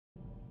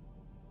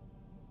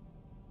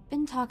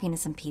been talking to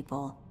some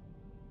people.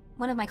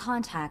 One of my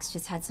contacts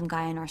just had some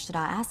guy in SWTOR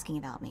asking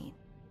about me.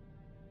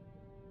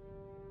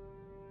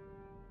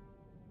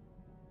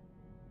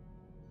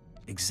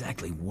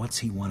 Exactly what's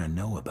he want to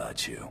know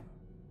about you?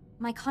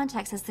 My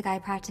contact says the guy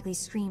practically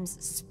screams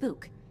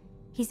spook.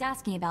 He's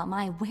asking about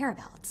my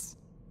whereabouts.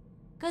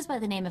 Goes by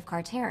the name of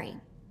Carteri.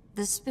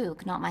 The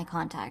spook, not my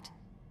contact.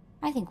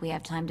 I think we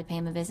have time to pay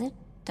him a visit,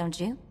 don't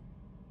you?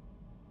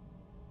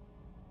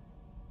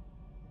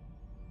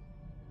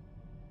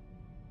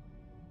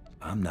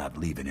 I'm not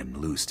leaving him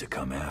loose to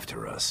come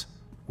after us.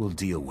 We'll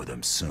deal with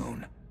him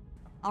soon.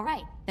 All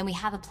right, then we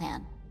have a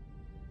plan.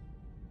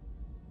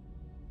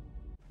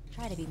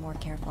 Try to be more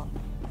careful.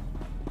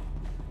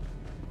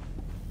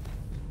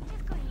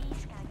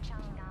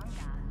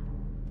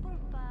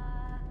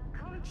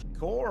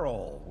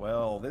 Coral,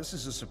 well, this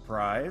is a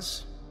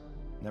surprise.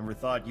 Never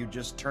thought you'd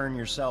just turn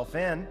yourself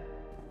in.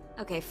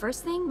 Okay,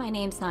 first thing, my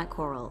name's not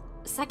Coral.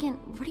 Second,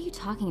 what are you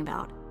talking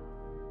about?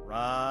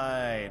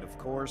 Right, of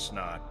course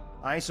not.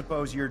 I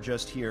suppose you're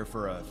just here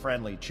for a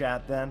friendly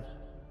chat then?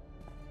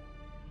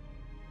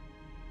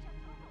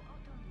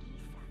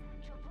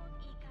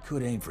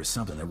 Could aim for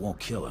something that won't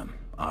kill him.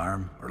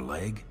 Arm or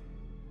leg.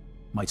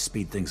 Might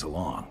speed things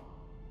along.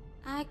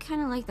 I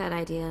kinda like that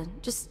idea.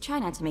 Just try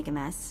not to make a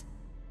mess.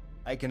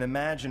 I can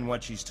imagine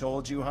what she's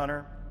told you,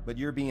 Hunter, but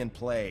you're being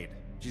played.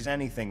 She's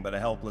anything but a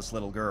helpless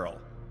little girl.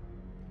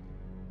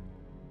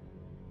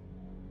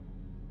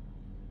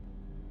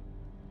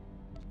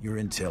 Your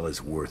intel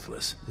is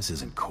worthless. This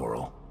isn't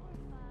Coral.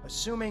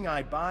 Assuming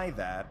I buy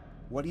that,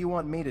 what do you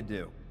want me to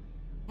do?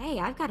 Hey,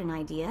 I've got an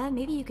idea.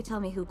 Maybe you could tell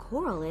me who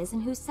Coral is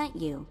and who sent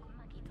you.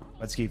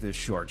 Let's keep this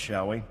short,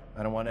 shall we?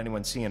 I don't want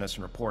anyone seeing us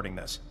and reporting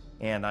this.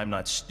 And I'm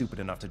not stupid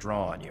enough to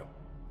draw on you.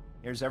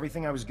 Here's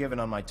everything I was given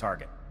on my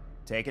target.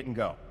 Take it and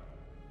go.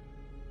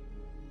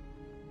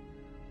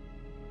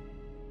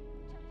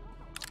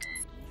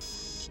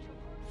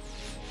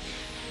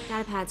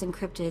 Datapad's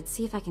encrypted.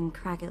 See if I can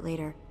crack it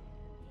later.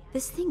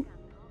 This thing...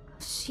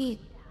 she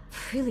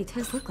really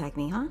does look like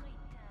me, huh?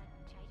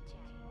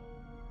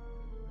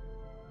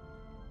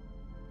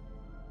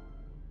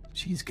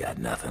 She's got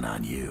nothing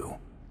on you.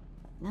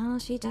 No,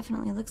 she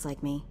definitely looks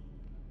like me.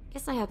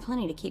 Guess I have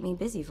plenty to keep me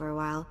busy for a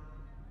while.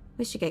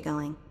 We should get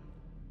going.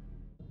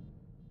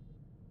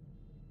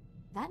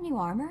 That new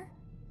armor?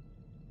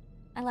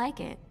 I like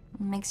it.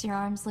 Makes your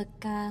arms look,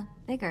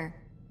 bigger.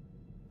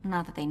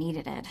 Not that they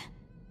needed it.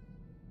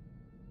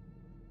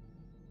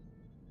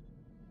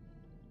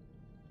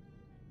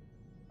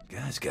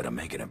 Guy's gotta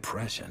make an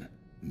impression.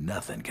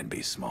 Nothing can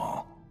be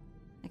small.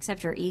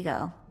 Except your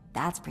ego.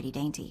 That's pretty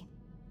dainty.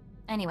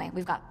 Anyway,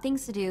 we've got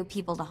things to do,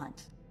 people to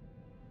hunt.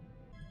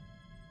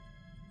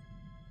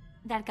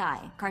 That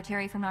guy,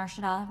 Carteri from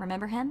SWTOR,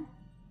 remember him?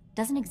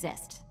 Doesn't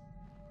exist.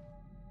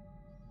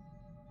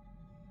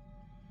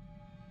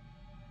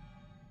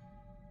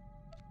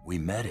 We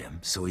met him,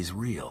 so he's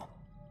real.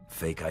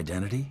 Fake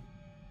identity?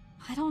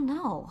 I don't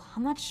know.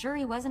 I'm not sure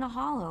he wasn't a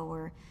hollow,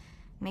 or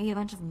maybe a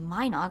bunch of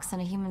Minox in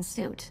a human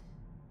suit.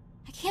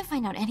 I can't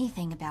find out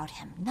anything about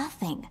him.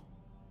 Nothing.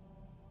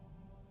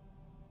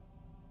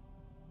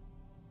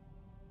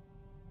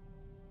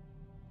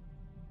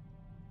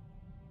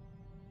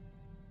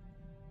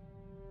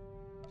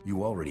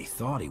 You already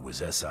thought he was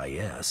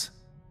SIS.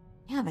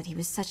 Yeah, but he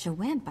was such a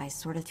wimp, I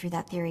sort of threw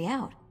that theory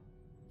out.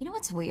 You know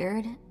what's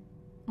weird?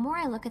 The more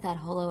I look at that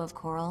holo of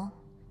Coral,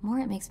 the more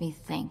it makes me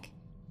think.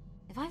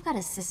 If I've got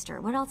a sister,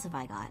 what else have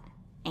I got?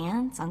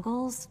 Aunts,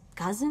 uncles,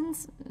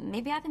 cousins?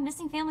 Maybe I've been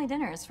missing family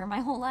dinners for my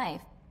whole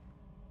life.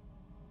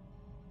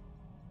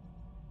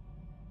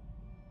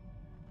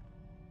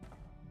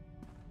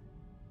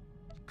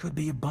 Could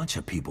be a bunch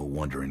of people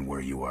wondering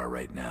where you are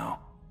right now.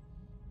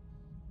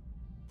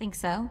 Think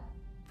so?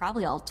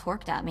 Probably all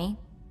torqued at me.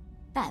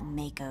 That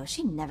Mako,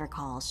 she never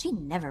calls, she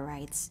never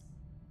writes.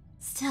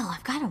 Still,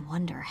 I've gotta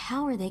wonder,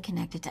 how are they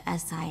connected to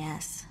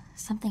SIS?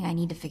 Something I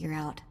need to figure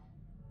out.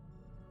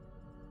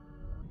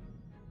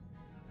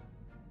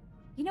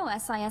 You know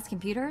SIS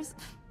computers?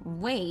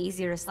 Way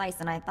easier to slice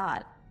than I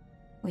thought.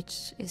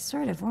 Which is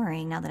sort of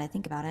worrying now that I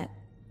think about it.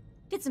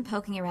 Did some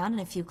poking around in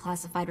a few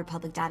classified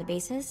Republic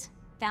databases.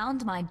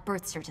 Found my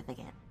birth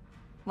certificate.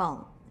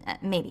 Well,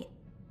 maybe.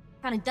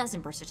 Found a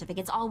dozen birth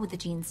certificates, all with the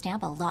gene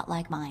stamp, a lot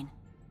like mine.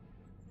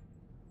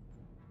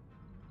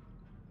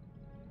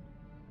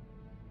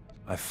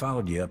 I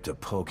followed you up to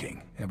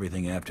poking.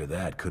 Everything after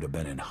that could have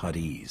been in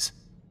Huttese.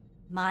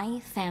 My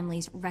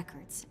family's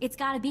records. It's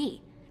gotta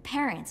be.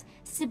 Parents,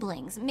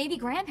 siblings, maybe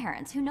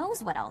grandparents, who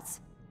knows what else.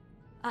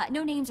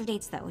 No names or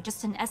dates though,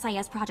 just an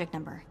SIS project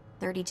number.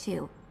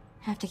 32.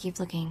 Have to keep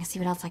looking, see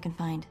what else I can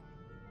find.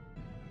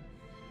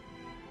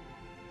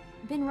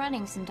 Been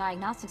running some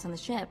diagnostics on the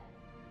ship.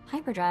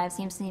 Hyperdrive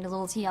seems to need a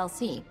little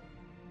TLC.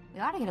 We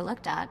ought to get it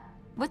looked at.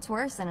 What's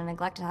worse than a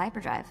neglected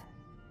hyperdrive?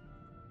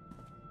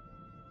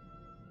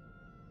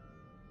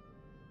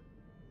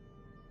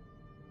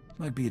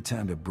 Might be a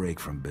time to break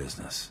from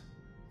business.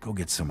 Go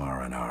get some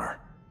R&R.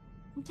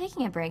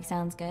 Taking a break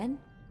sounds good.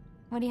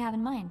 What do you have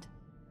in mind?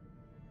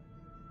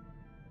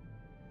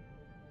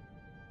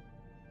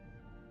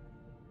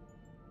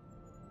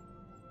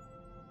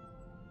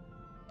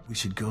 We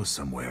should go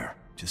somewhere,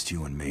 just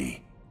you and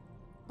me.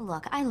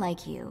 Look, I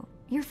like you.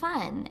 You're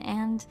fun,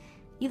 and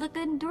you look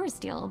good in door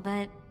steel,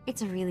 but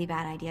it's a really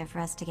bad idea for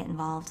us to get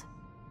involved.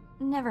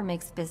 Never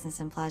mix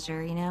business and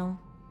pleasure, you know?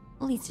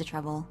 Leads to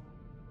trouble.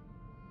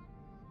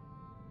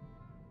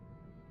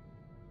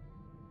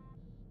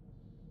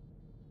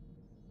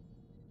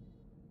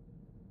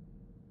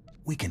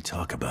 We can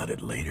talk about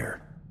it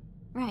later.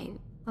 Right.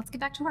 Let's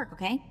get back to work,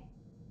 okay?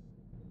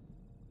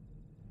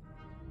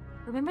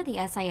 Remember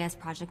the SIS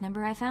project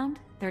number I found?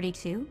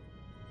 32?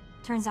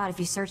 Turns out if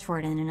you search for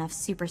it in enough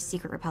super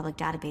secret Republic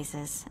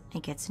databases,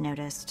 it gets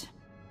noticed.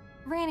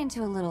 Ran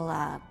into a little,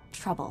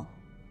 trouble.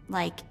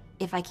 Like,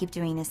 if I keep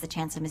doing this, the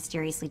chance of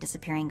mysteriously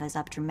disappearing goes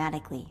up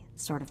dramatically,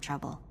 sort of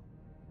trouble.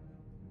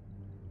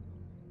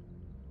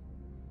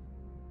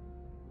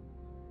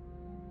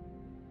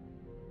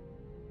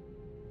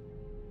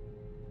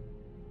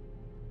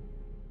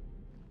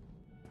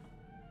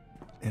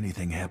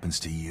 Anything happens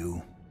to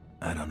you,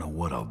 I don't know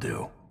what I'll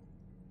do.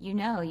 You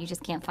know, you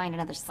just can't find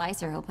another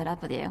slicer who'll put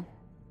up with you.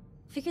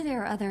 Figure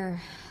there are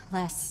other,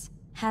 less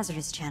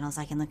hazardous channels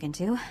I can look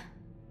into.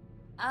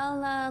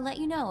 I'll, let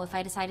you know if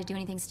I decide to do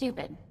anything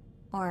stupid.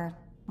 Or,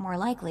 more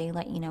likely,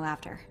 let you know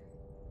after.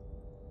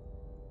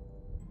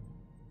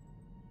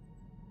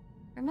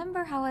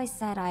 Remember how I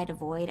said I'd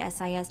avoid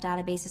SIS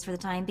databases for the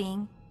time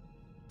being?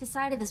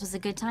 Decided this was a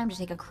good time to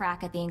take a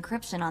crack at the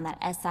encryption on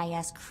that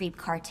SIS creep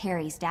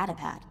Carteri's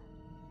datapad.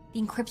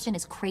 The encryption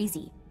is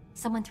crazy.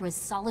 Someone threw a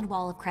solid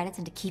wall of credits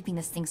into keeping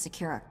this thing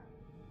secure.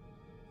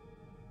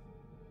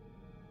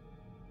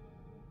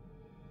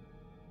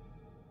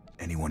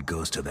 Anyone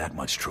goes to that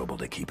much trouble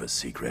to keep a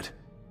secret,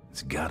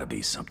 it's gotta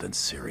be something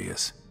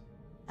serious.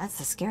 That's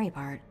the scary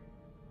part.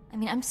 I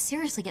mean, I'm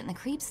seriously getting the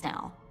creeps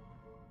now.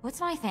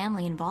 What's my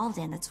family involved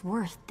in that's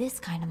worth this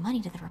kind of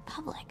money to the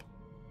Republic?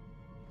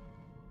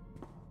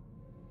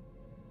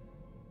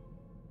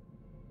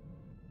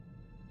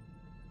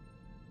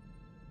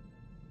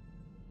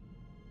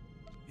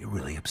 You're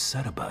really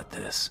upset about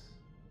this.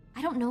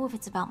 I don't know if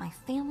it's about my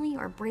family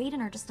or Brayden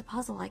or just a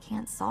puzzle I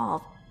can't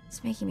solve.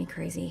 It's making me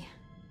crazy.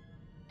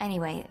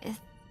 Anyway,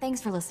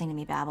 thanks for listening to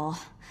me babble.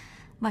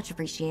 Much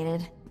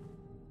appreciated.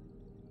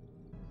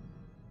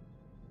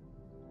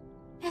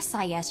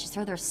 SIS just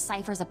throw their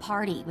ciphers a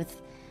party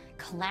with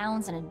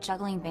clowns and a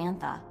juggling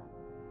bantha.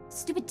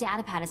 Stupid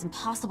datapad is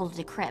impossible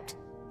to decrypt,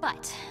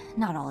 but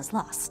not all is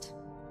lost.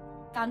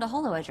 Found a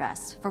holo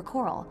address for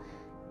Coral,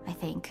 I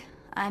think.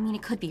 I mean,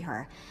 it could be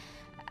her.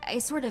 I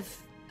sort of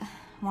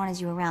wanted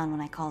you around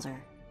when I called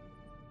her.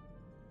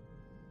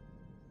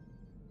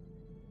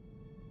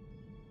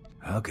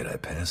 How could I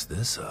pass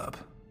this up?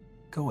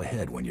 Go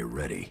ahead when you're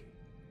ready.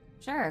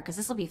 Sure, because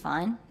this'll be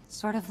fun.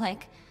 Sort of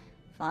like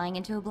flying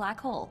into a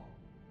black hole.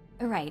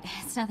 Right,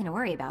 it's nothing to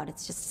worry about,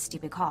 it's just a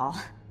stupid call.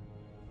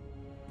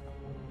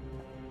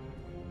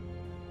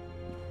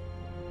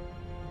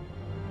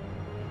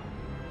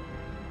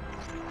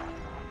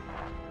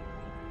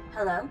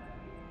 Hello?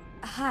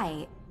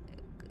 Hi.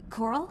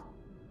 Coral?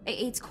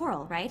 It's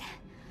Coral, right?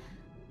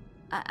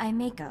 I'm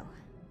Mako.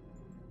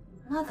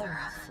 Mother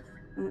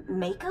of...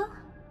 Mako?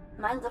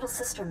 My little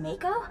sister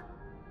Mako?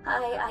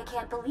 I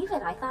can't believe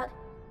it. I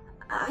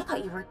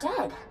thought you were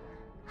dead.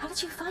 How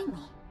did you find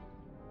me?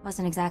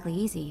 Wasn't exactly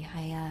easy.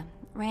 I,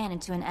 ran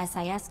into an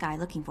SIS guy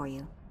looking for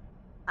you.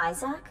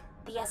 Isaac?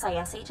 The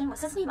SIS agent?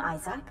 Was his name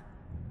Isaac?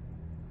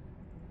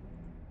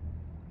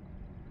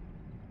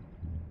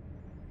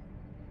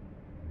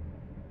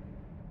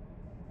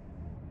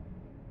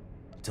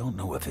 Don't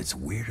know if it's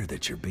weirder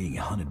that you're being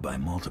hunted by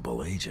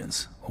multiple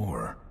agents,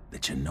 or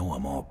that you know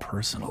them all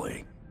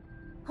personally.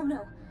 Oh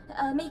no.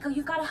 Mako,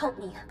 you've got to help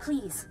me,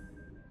 please.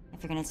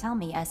 If you're gonna tell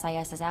me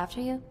SIS is after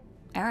you,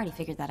 I already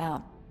figured that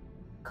out.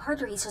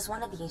 Cartery's just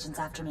one of the agents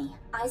after me.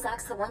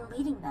 Isaac's the one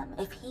leading them.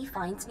 If he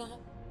finds me...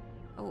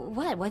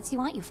 What? What's he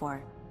want you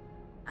for?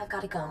 I've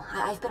got to go.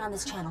 I've been on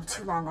this channel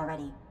too long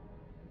already.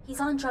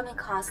 He's on Drummond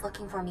Cost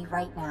looking for me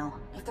right now.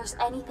 If there's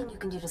anything you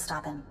can do to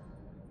stop him.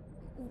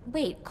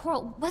 Wait,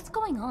 Coral, what's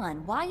going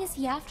on? Why is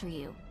he after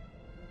you?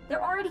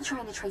 They're already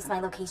trying to trace my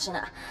location.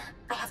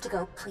 I have to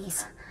go,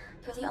 please.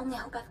 You're the only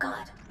hope I've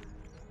got.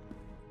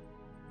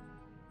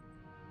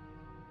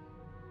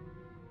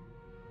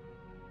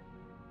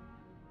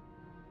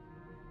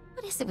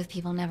 What is it with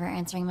people never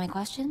answering my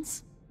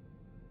questions?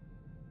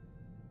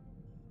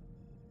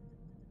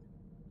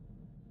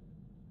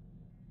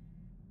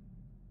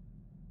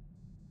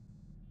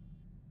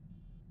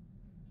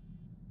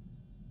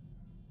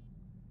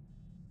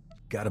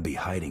 Gotta be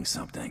hiding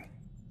something.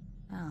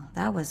 Oh,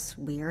 that was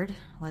weird,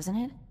 wasn't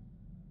it?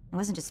 It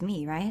wasn't just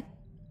me, right?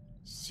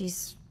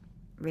 She's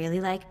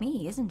really like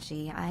me, isn't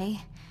she?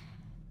 I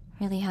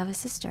really have a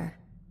sister.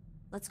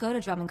 Let's go to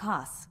Drummond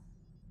Cost.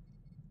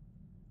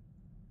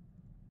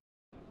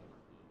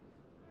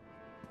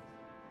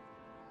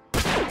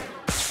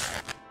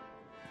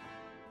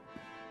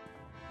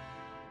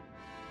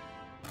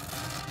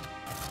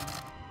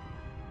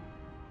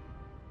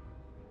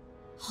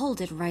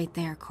 Hold it right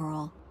there,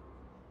 Coral.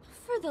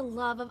 For the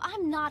love of...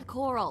 I'm not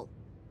Coral.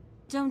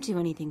 Don't do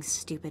anything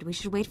stupid. We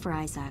should wait for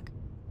Isaac.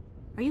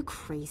 Are you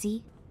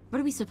crazy?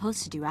 What are we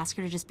supposed to do? Ask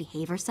her to just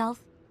behave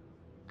herself?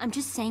 I'm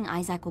just saying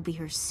Isaac will be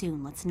here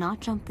soon. Let's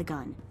not jump the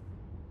gun.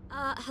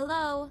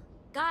 Hello?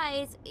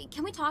 Guys,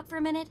 can we talk for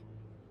a minute?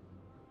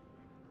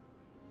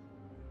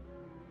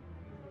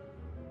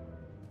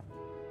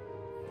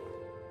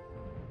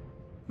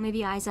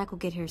 Maybe Isaac will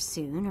get here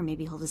soon, or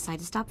maybe he'll decide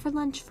to stop for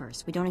lunch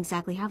first. We don't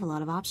exactly have a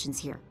lot of options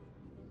here.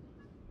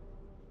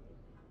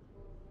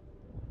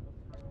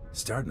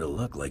 Starting to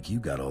look like you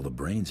got all the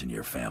brains in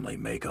your family,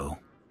 Mako.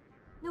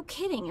 No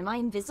kidding, am I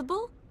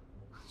invisible?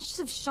 I should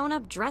have shown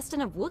up dressed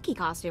in a Wookiee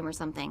costume or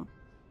something.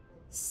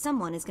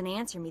 Someone is gonna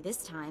answer me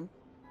this time.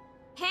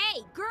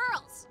 Hey,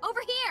 girls!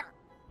 Over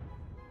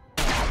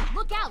here!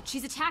 Look out,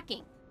 she's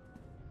attacking!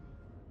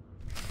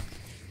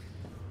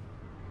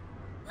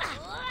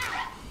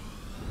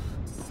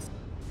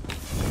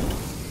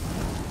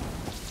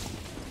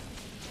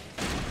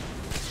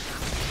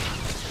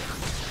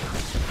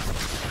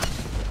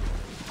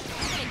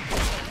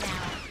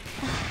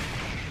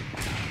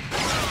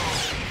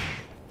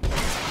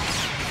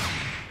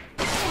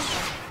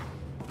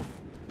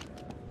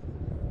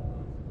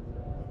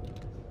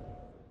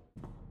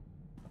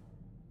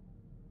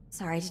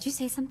 Sorry, did you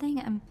say something?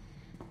 I'm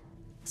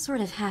sort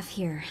of half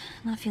here,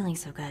 not feeling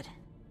so good.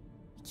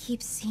 I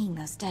keep seeing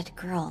those dead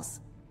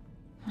girls.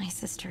 My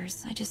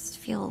sisters, I just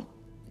feel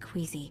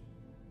queasy.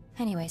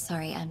 Anyway,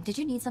 sorry, did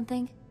you need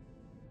something?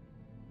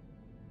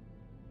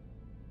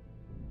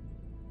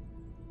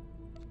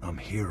 I'm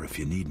here if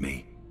you need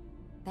me.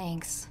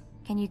 Thanks.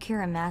 Can you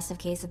cure a massive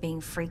case of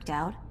being freaked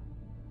out?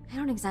 I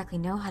don't exactly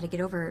know how to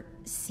get over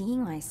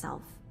seeing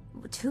myself,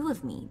 two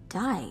of me,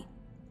 die.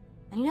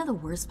 And you know the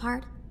worst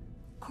part?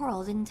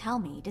 Coral didn't tell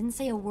me, didn't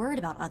say a word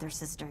about other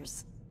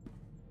sisters.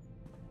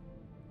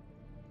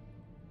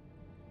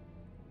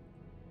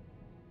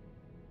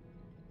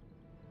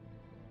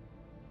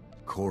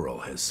 Coral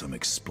has some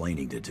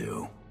explaining to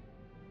do.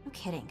 No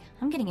kidding.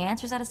 I'm getting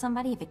answers out of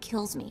somebody if it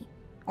kills me.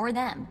 Or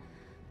them.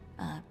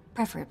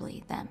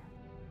 Preferably them.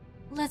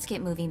 Let's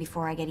get moving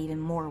before I get even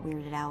more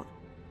weirded out.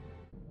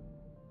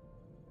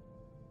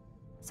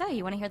 So,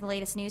 you want to hear the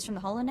latest news from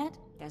the HoloNet?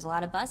 There's a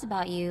lot of buzz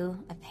about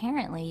you.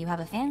 Apparently, you have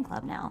a fan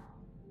club now.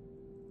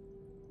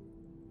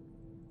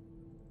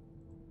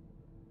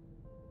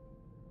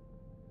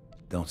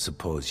 Don't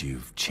suppose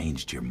you've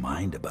changed your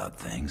mind about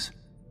things?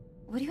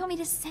 What do you want me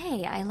to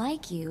say? I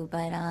like you,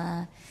 but,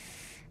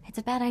 it's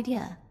a bad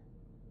idea.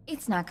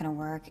 It's not gonna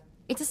work.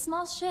 It's a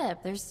small ship.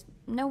 There's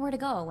nowhere to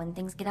go when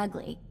things get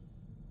ugly.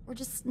 We're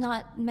just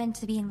not meant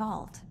to be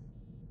involved.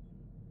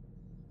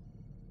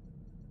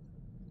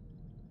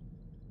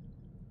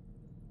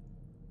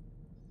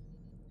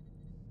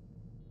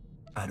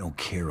 I don't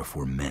care if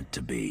we're meant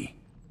to be.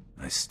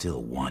 I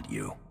still want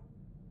you.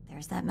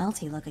 There's that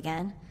melty look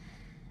again.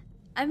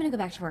 I'm gonna go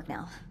back to work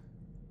now.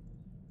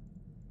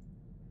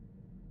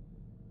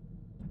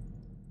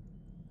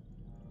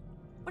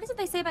 What is it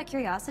they say about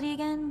curiosity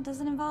again?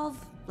 Does it involve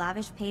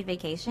lavish paid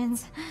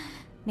vacations?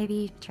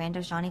 Maybe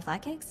Trando-Shawnee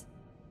flatcakes?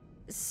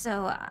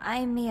 So,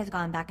 I may have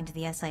gone back into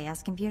the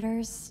SIS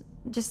computers.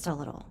 Just a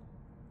little.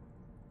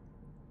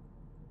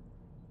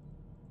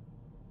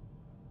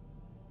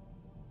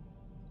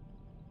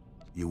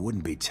 You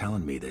wouldn't be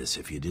telling me this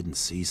if you didn't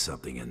see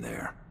something in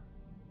there.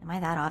 Am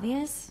I that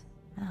obvious?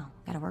 Oh,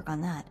 gotta work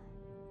on that.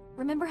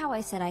 Remember how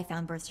I said I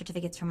found birth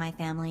certificates from my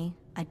family?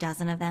 A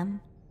dozen of them?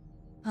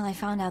 Well, I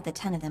found out that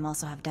 10 of them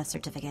also have death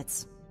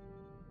certificates.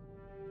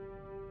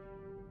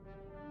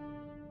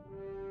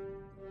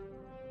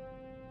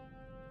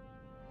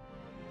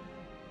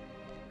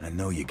 I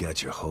know you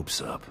got your hopes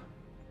up.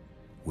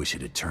 Wish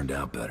it had turned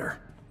out better.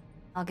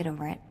 I'll get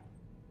over it.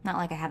 Not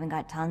like I haven't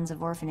got tons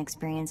of orphan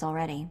experience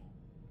already.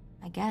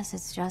 I guess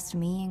it's just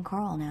me and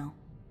Coral now.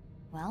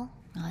 Well,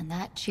 on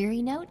that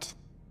cheery note,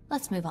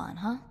 let's move on,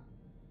 huh?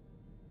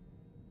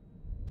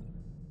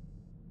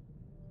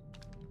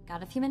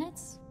 Got a few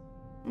minutes?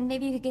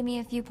 Maybe you could give me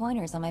a few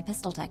pointers on my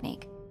pistol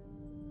technique.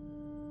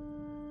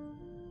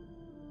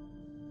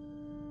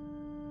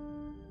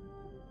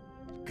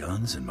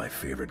 Guns and my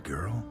favorite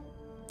girl?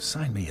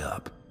 Sign me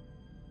up.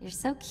 You're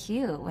so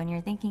cute when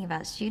you're thinking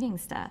about shooting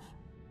stuff.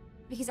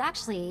 Because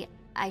actually,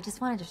 I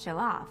just wanted to show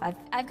off.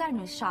 I've got a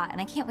new shot,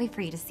 and I can't wait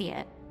for you to see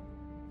it.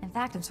 In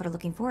fact, I'm sort of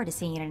looking forward to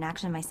seeing it in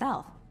action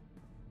myself.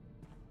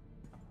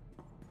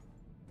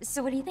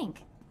 So what do you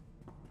think?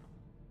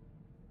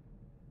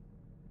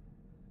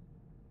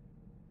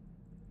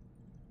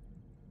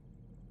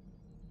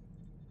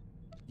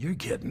 You're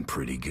getting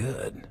pretty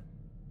good.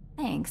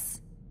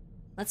 Thanks.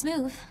 Let's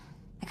move.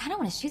 I kind of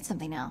want to shoot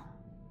something now.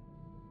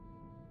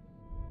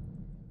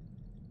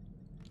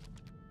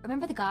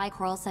 Remember the guy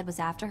Coral said was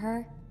after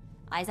her?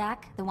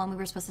 Isaac, the one we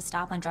were supposed to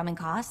stop on Drummond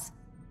Koss?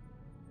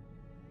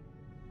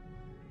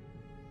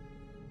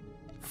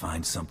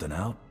 Find something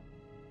out?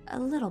 A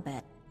little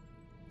bit.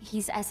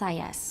 He's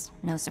SIS,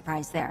 no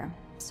surprise there,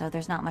 so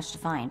there's not much to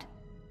find.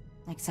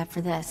 Except for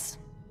this.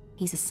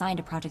 He's assigned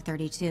to Project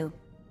 32.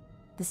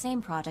 The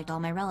same project all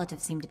my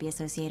relatives seem to be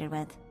associated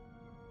with.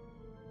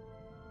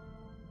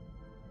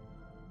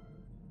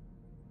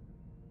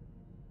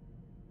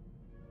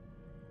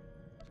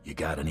 You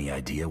got any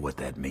idea what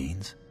that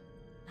means?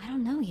 I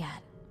don't know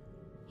yet.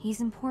 He's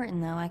important,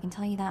 though, I can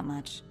tell you that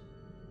much.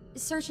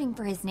 Searching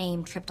for his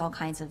name tripped all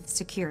kinds of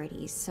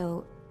security,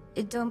 so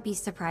don't be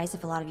surprised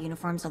if a lot of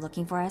uniforms are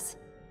looking for us.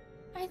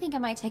 I think I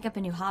might take up a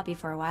new hobby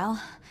for a while.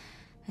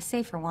 A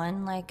safer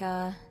one, like,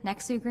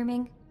 neck suit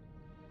grooming.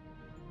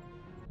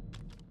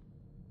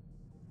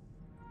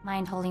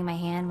 Mind holding my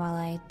hand while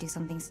I do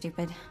something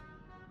stupid?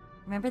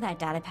 Remember that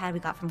data pad we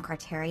got from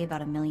Carteri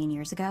about 1,000,000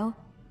 years ago?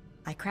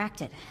 I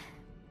cracked it.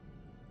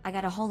 I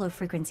got a holo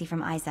frequency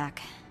from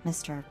Isaac,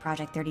 Mr.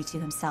 Project 32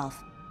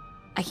 himself.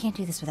 I can't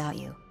do this without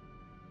you.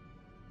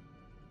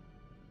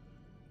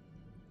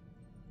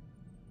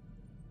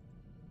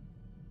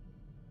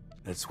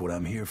 That's what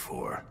I'm here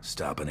for,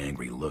 stopping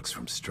angry looks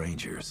from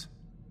strangers.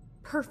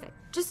 Perfect.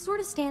 Just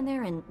sort of stand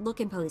there and look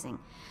imposing.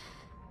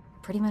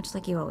 Pretty much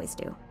like you always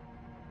do.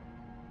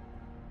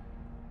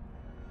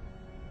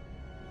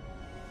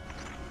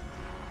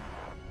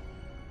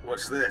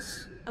 What's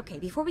this? Okay,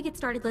 before we get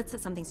started, let's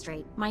set something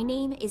straight. My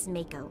name is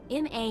Mako.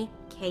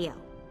 M-A-K-O.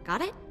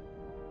 Got it?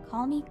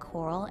 Call me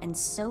Coral, and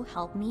so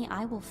help me,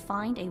 I will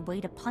find a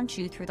way to punch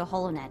you through the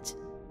holonet.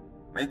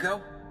 Mako?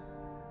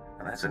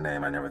 Well, that's a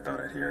name I never thought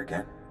I'd hear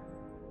again.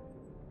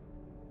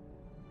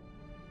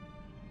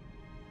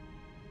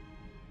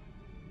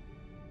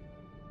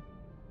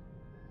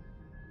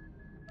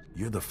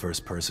 You're the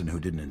first person who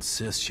didn't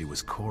insist she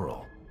was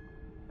Coral.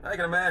 I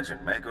can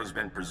imagine. Mako's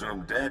been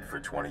presumed dead for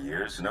 20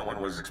 years, so no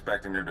one was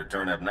expecting her to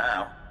turn up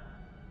now.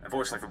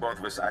 Unfortunately for both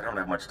of us, I don't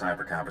have much time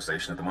for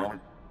conversation at the moment.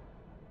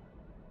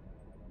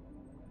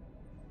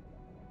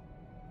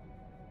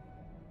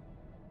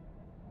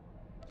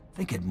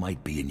 Think it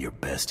might be in your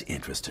best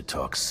interest to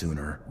talk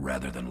sooner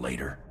rather than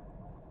later?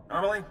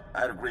 Normally,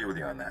 I'd agree with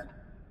you on that.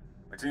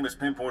 My team has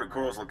pinpointed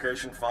Coral's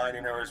location.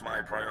 Finding her is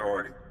my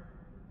priority.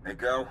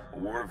 Mako, a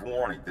word of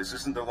warning. This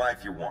isn't the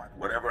life you want.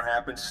 Whatever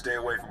happens, stay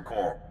away from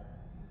Coral.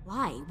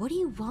 Why? What do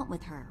you want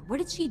with her? What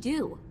did she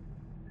do?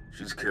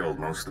 She's killed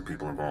most of the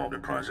people involved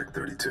in Project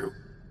 32.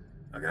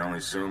 I can only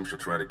assume she'll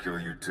try to kill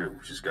you too.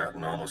 She's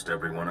gotten almost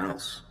everyone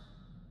else.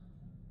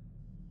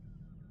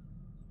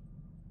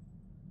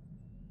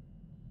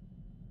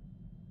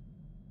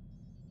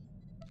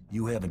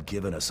 You haven't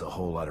given us a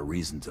whole lot of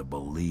reason to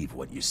believe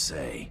what you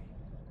say.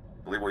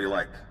 Believe what you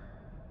like.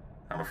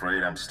 I'm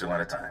afraid I'm still out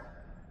of time.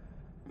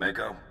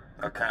 Mako,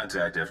 I'll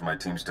contact you after my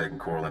team's taken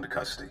Coral into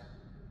custody.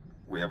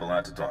 We have a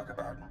lot to talk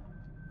about.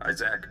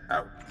 Isaac,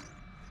 out.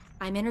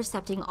 I'm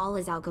intercepting all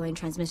his outgoing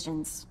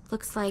transmissions.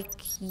 Looks like,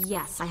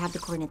 yes, I have the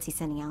coordinates he's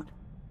sending out.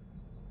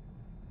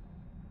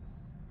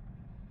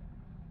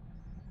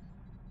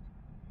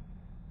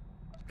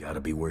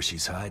 Gotta be where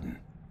she's hiding.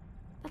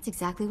 That's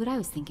exactly what I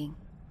was thinking.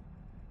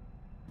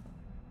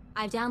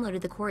 I've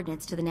downloaded the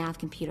coordinates to the nav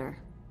computer.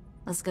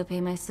 Let's go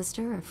pay my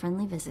sister a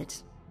friendly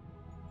visit.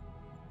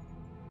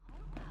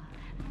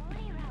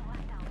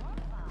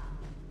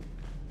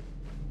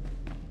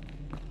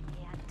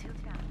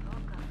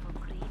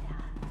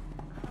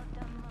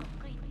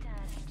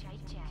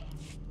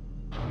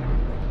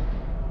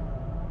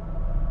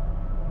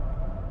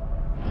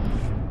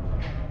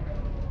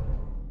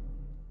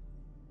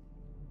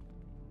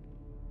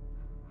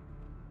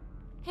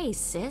 Hey,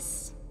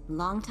 sis.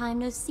 Long time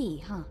no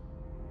see, huh?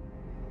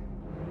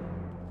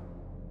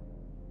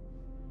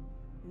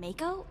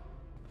 Mako?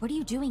 What are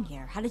you doing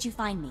here? How did you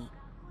find me?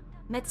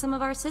 Met some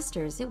of our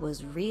sisters. It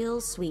was real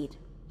sweet.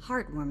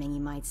 Heartwarming, you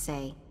might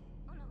say.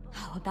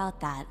 How about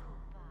that?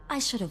 I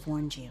should have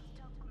warned you.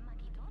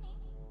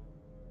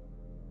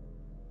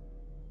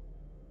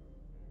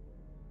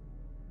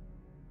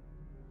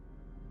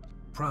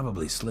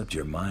 Probably slipped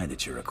your mind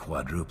that you're a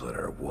quadruplet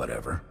or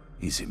whatever.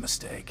 Easy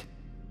mistake.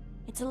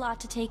 It's a lot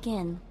to take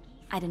in.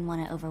 I didn't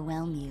want to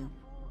overwhelm you.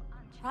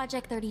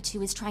 Project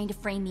 32 is trying to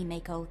frame me,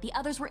 Mako. The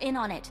others were in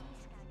on it.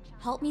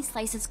 Help me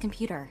slice its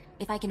computer.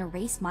 If I can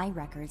erase my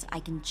records, I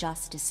can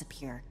just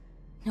disappear.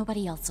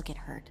 Nobody else will get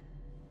hurt.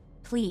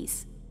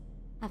 Please.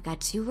 I've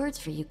got 2 words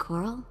for you,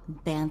 Coral.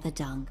 Bantha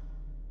dung.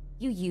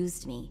 You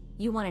used me.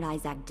 You wanted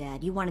Isaac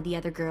dead. You wanted the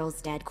other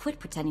girls dead. Quit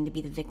pretending to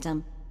be the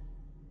victim.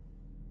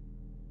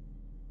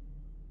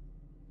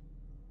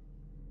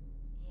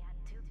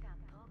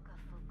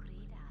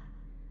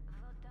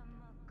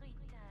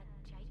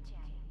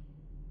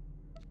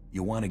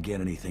 You want to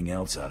get anything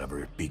else out of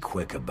her, be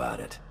quick about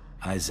it.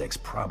 Isaac's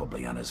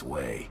probably on his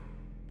way.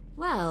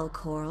 Well,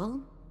 Coral,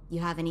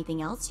 you have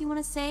anything else you want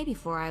to say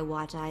before I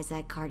watch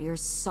Isaac cart your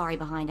sorry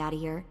behind out of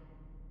here?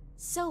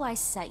 So I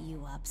set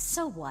you up,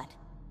 so what?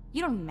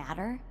 You don't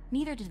matter,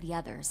 neither did the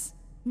others.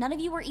 None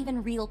of you were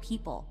even real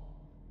people.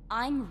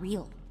 I'm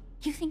real.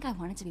 You think I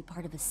wanted to be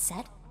part of a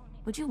set?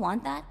 Would you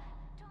want that?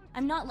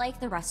 I'm not like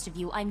the rest of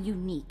you, I'm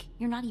unique.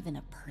 You're not even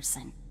a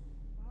person.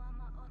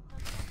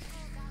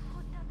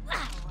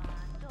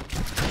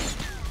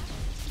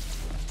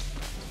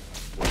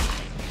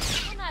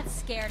 I'm not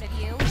scared of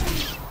you.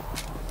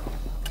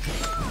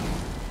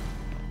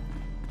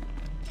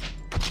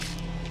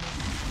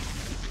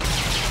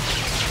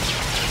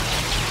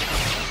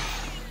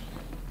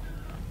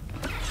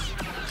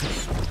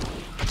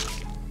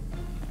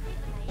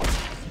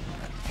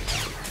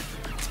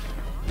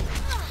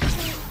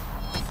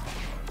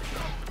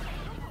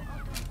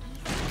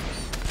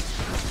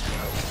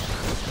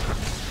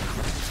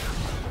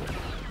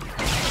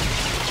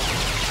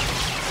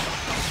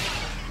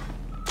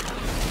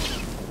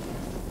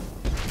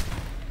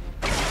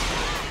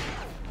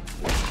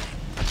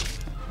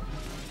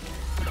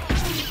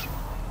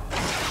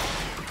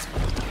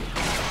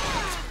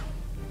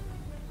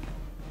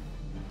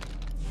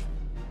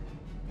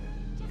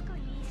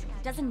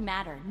 doesn't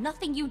matter.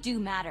 Nothing you do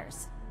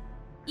matters.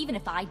 Even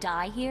if I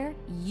die here,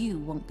 you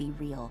won't be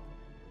real.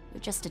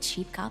 You're just a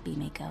cheap copy,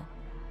 Mako.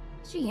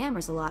 She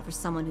yammers a lot for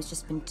someone who's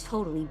just been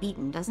totally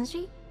beaten, doesn't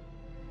she?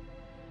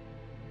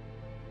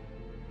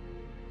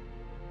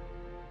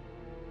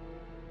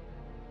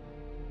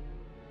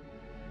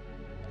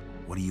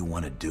 What do you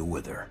want to do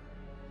with her?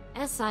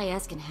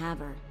 SIS can have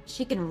her.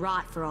 She can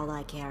rot for all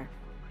I care.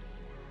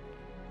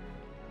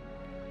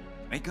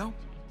 Mako?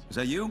 Is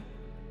that you?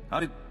 How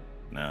did...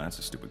 Nah, that's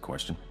a stupid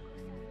question.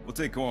 We'll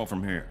take Coral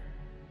from here.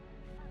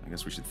 I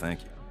guess we should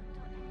thank you.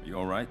 Are you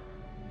alright?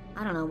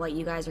 I don't know what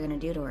you guys are gonna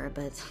do to her,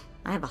 but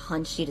I have a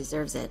hunch she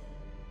deserves it.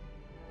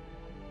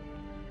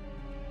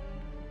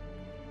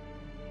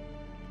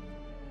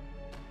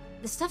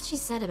 The stuff she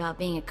said about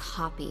being a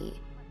copy,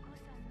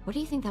 what do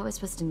you think that was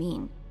supposed to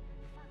mean?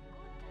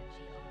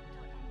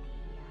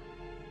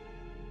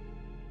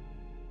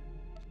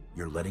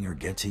 You're letting her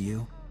get to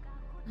you?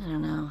 I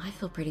don't know, I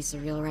feel pretty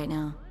surreal right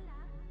now.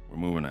 We're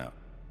moving out.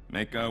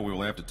 Mako, we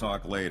will have to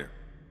talk later.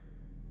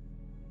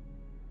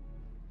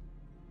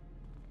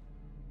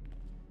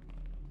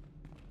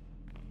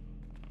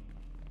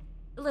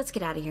 Let's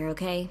get out of here,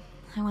 okay?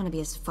 I want to be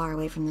as far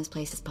away from this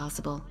place as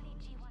possible.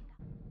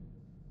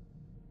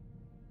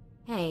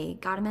 Hey,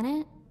 got a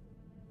minute?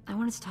 I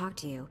wanted to talk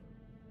to you.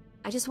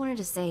 I just wanted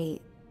to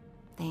say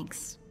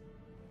thanks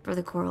for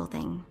the Coral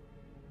thing.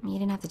 You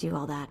didn't have to do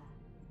all that.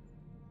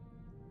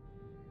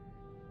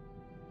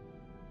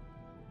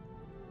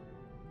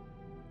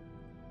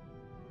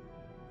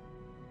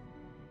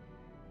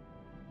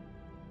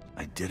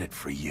 I did it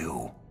for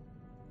you.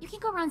 You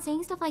can't go around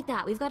saying stuff like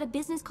that. We've got a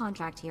business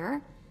contract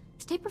here.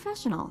 Stay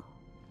professional.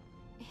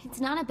 It's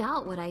not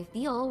about what I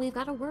feel. We've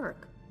got to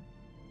work.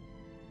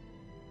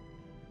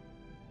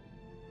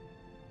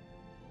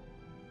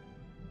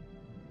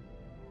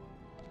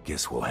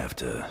 Guess we'll have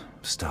to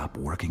stop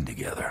working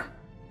together.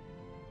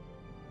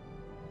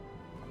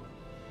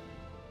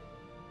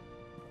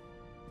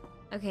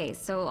 Okay,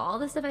 so all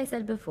the stuff I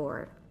said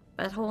before,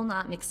 that whole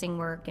not mixing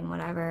work and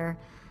whatever,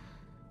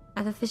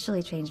 I've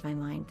officially changed my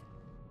mind.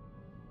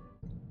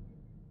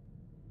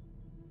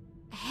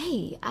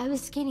 Hey, I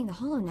was scanning the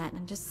HoloNet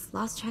and just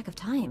lost track of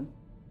time.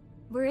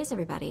 Where is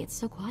everybody? It's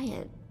so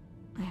quiet.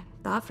 I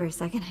thought for a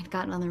second I'd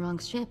gotten on the wrong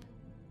ship.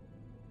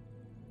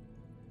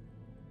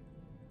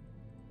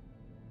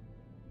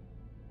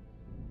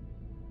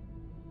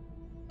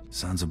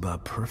 Sounds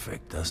about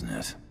perfect, doesn't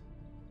it?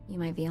 You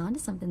might be onto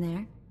something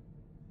there.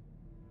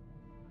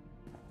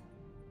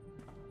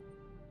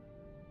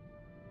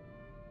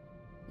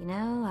 You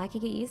know, I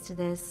could get used to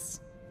this.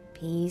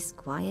 Peace,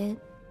 quiet,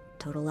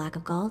 total lack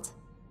of galt.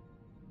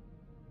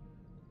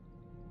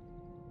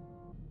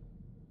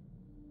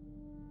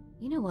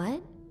 You know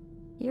what?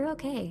 You're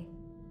okay.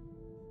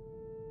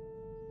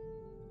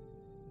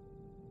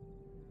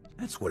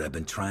 That's what I've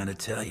been trying to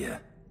tell you.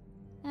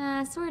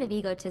 Sort of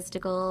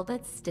egotistical,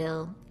 but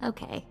still,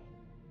 okay.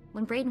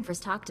 When Brayden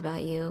first talked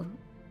about you,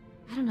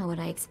 I don't know what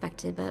I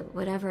expected, but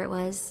whatever it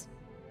was,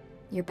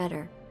 you're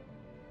better.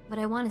 What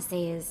I want to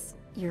say is,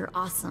 you're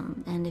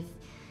awesome, and if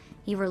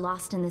you were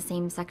lost in the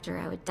same sector,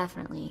 I would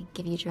definitely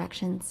give you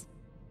directions.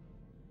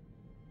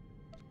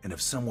 And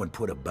if someone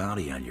put a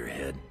bounty on your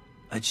head,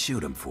 I'd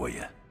shoot him for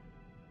you.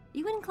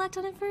 You wouldn't collect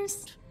on it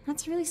first?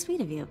 That's really sweet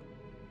of you.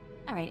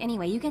 Alright,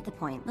 anyway, you get the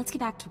point. Let's get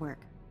back to work.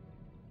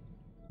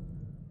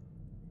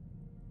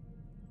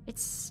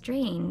 It's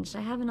strange.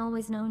 I haven't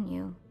always known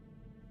you.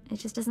 It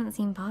just doesn't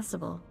seem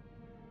possible.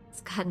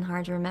 It's gotten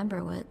hard to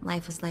remember what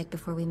life was like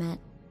before we met.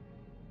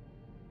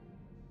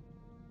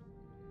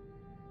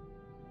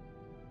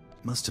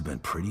 Must have been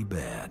pretty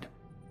bad.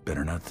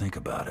 Better not think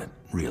about it,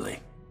 really.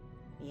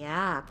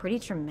 Yeah, pretty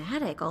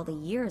traumatic, all the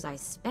years I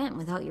spent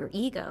without your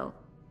ego.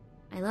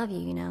 I love you,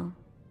 you know.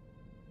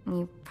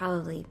 You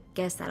probably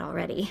guessed that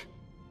already.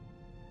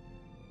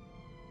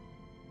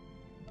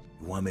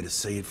 You want me to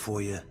say it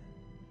for you?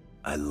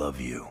 I love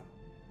you.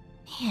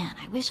 Man,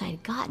 I wish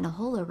I'd gotten a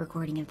holo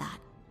recording of that.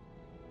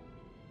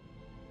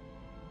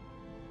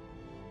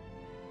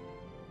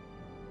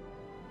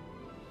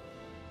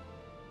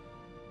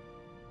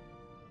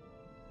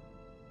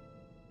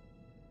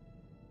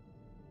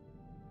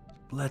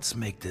 Let's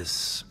make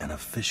this an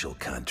official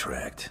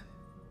contract.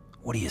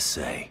 What do you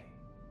say?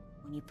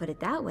 When you put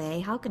it that way,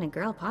 how can a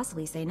girl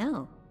possibly say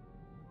no?